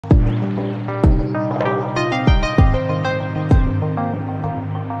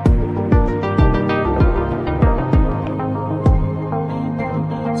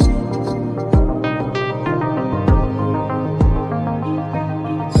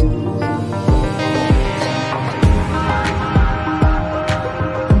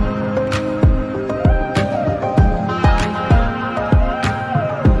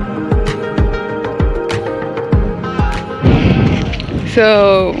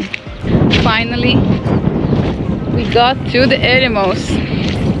So finally we got to the animals.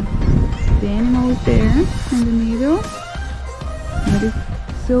 The animal is there in the middle, but it's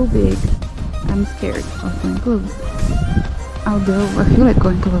so big. I'm scared of going close. Although I feel like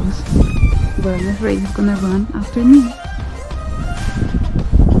going close, but I'm afraid he's gonna run after me.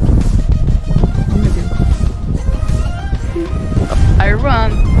 I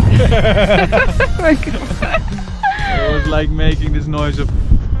run. It was like making this noise of,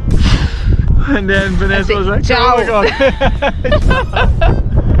 and then Vanessa was like, ciao. "Oh my god!"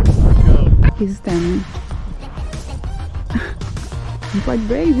 He's standing. I'm quite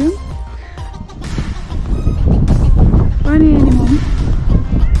brave, huh? Funny animal.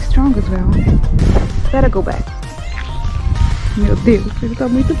 Strong as well. Better go back. Meu Deus, ele tá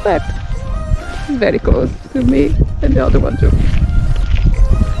muito perto. Very close to me and the other one too.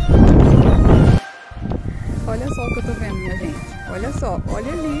 Olha só o que eu tô vendo, minha gente. Olha só,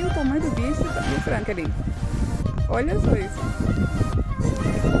 olha ali o tamanho do bicho e o Frank ali. Olha só isso.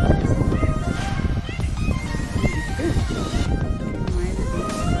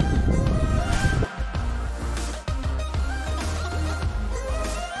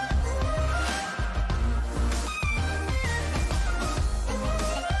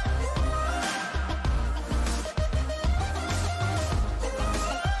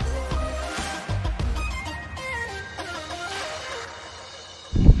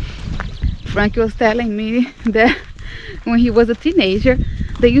 Frank was telling me that when he was a teenager,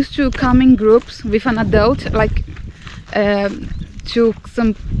 they used to come in groups with an adult, like to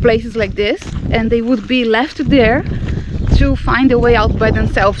some places like this, and they would be left there to find a way out by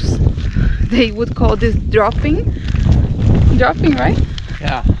themselves. They would call this dropping, right?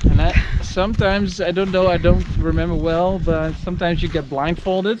 Yeah, and sometimes, I don't know, I don't remember well, but sometimes you get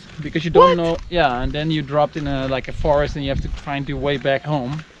blindfolded because you don't know. Yeah, and then you dropped in like a forest and you have to find your way back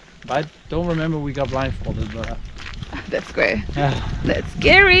home. But I don't remember we got blindfolded, but that's great. Yeah. That's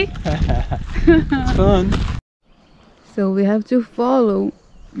scary. It's fun. So we have to follow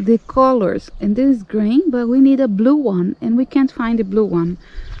the colors, and this is green, but we need a blue one, and we can't find the blue one.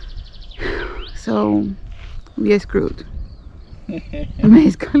 So we are screwed.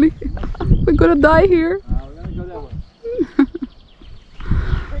 Basically, we're gonna die here. We're gonna go that way.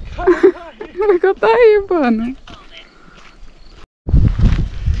 We're gonna die here, Bana.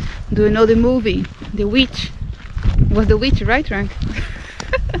 Do you know the movie, The Witch? Was The Witch, right, Frank?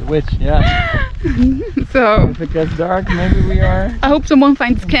 The witch, yeah. So if it gets dark, maybe we are. I hope someone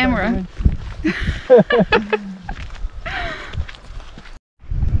finds the camera.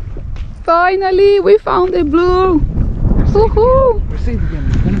 Finally, we found the blue. Woohoo! We're safe again.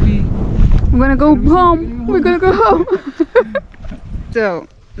 We're gonna go home. We're gonna go home. So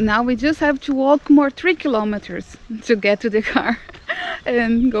now we just have to walk more 3 kilometers to get to the car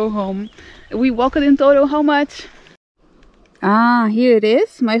and go home. We walked in total how much? Ah, here it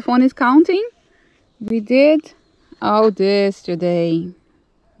is. My phone is counting. We did all this today.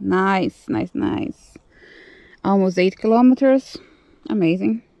 Nice, nice, nice. Almost 8 kilometers.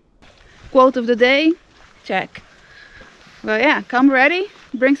 Amazing. Quote of the day, check. Well, yeah, come ready,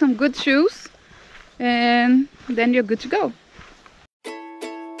 bring some good shoes, and then you're good to go.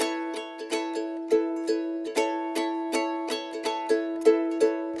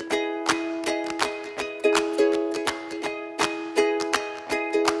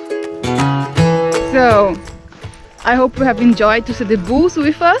 So, I hope you have enjoyed to see the bulls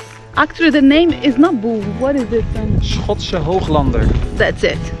with us. Actually, the name is not bull. What is it? Schotse Hooglander. That's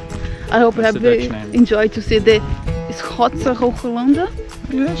it. I hope you have enjoyed to see the Schotse Hooglander.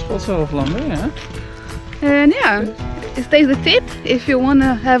 Yeah, Schotse Hooglander, yeah. And yeah, it stays the tip if you want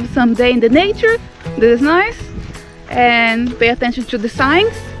to have some day in the nature. This is nice. And pay attention to the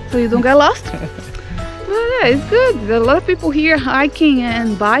signs so you don't get lost. But yeah, it's good. There are a lot of people here hiking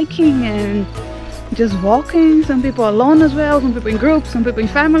and biking and just walking. Some people alone as well, some people in groups, some people in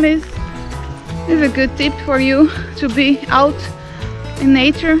families. It's a good tip for you to be out in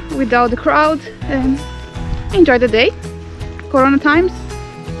nature without the crowd and enjoy the day. Corona times,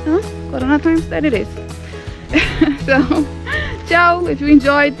 huh? Corona times, that it is. So, ciao. If you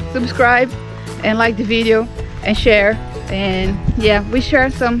enjoyed, subscribe and like the video and share. And yeah, we share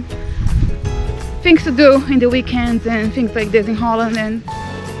some things to do in the weekends and things like this in Holland, and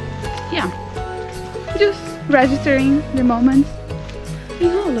yeah, just registering the moments in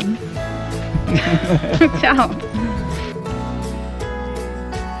Holland. Ciao.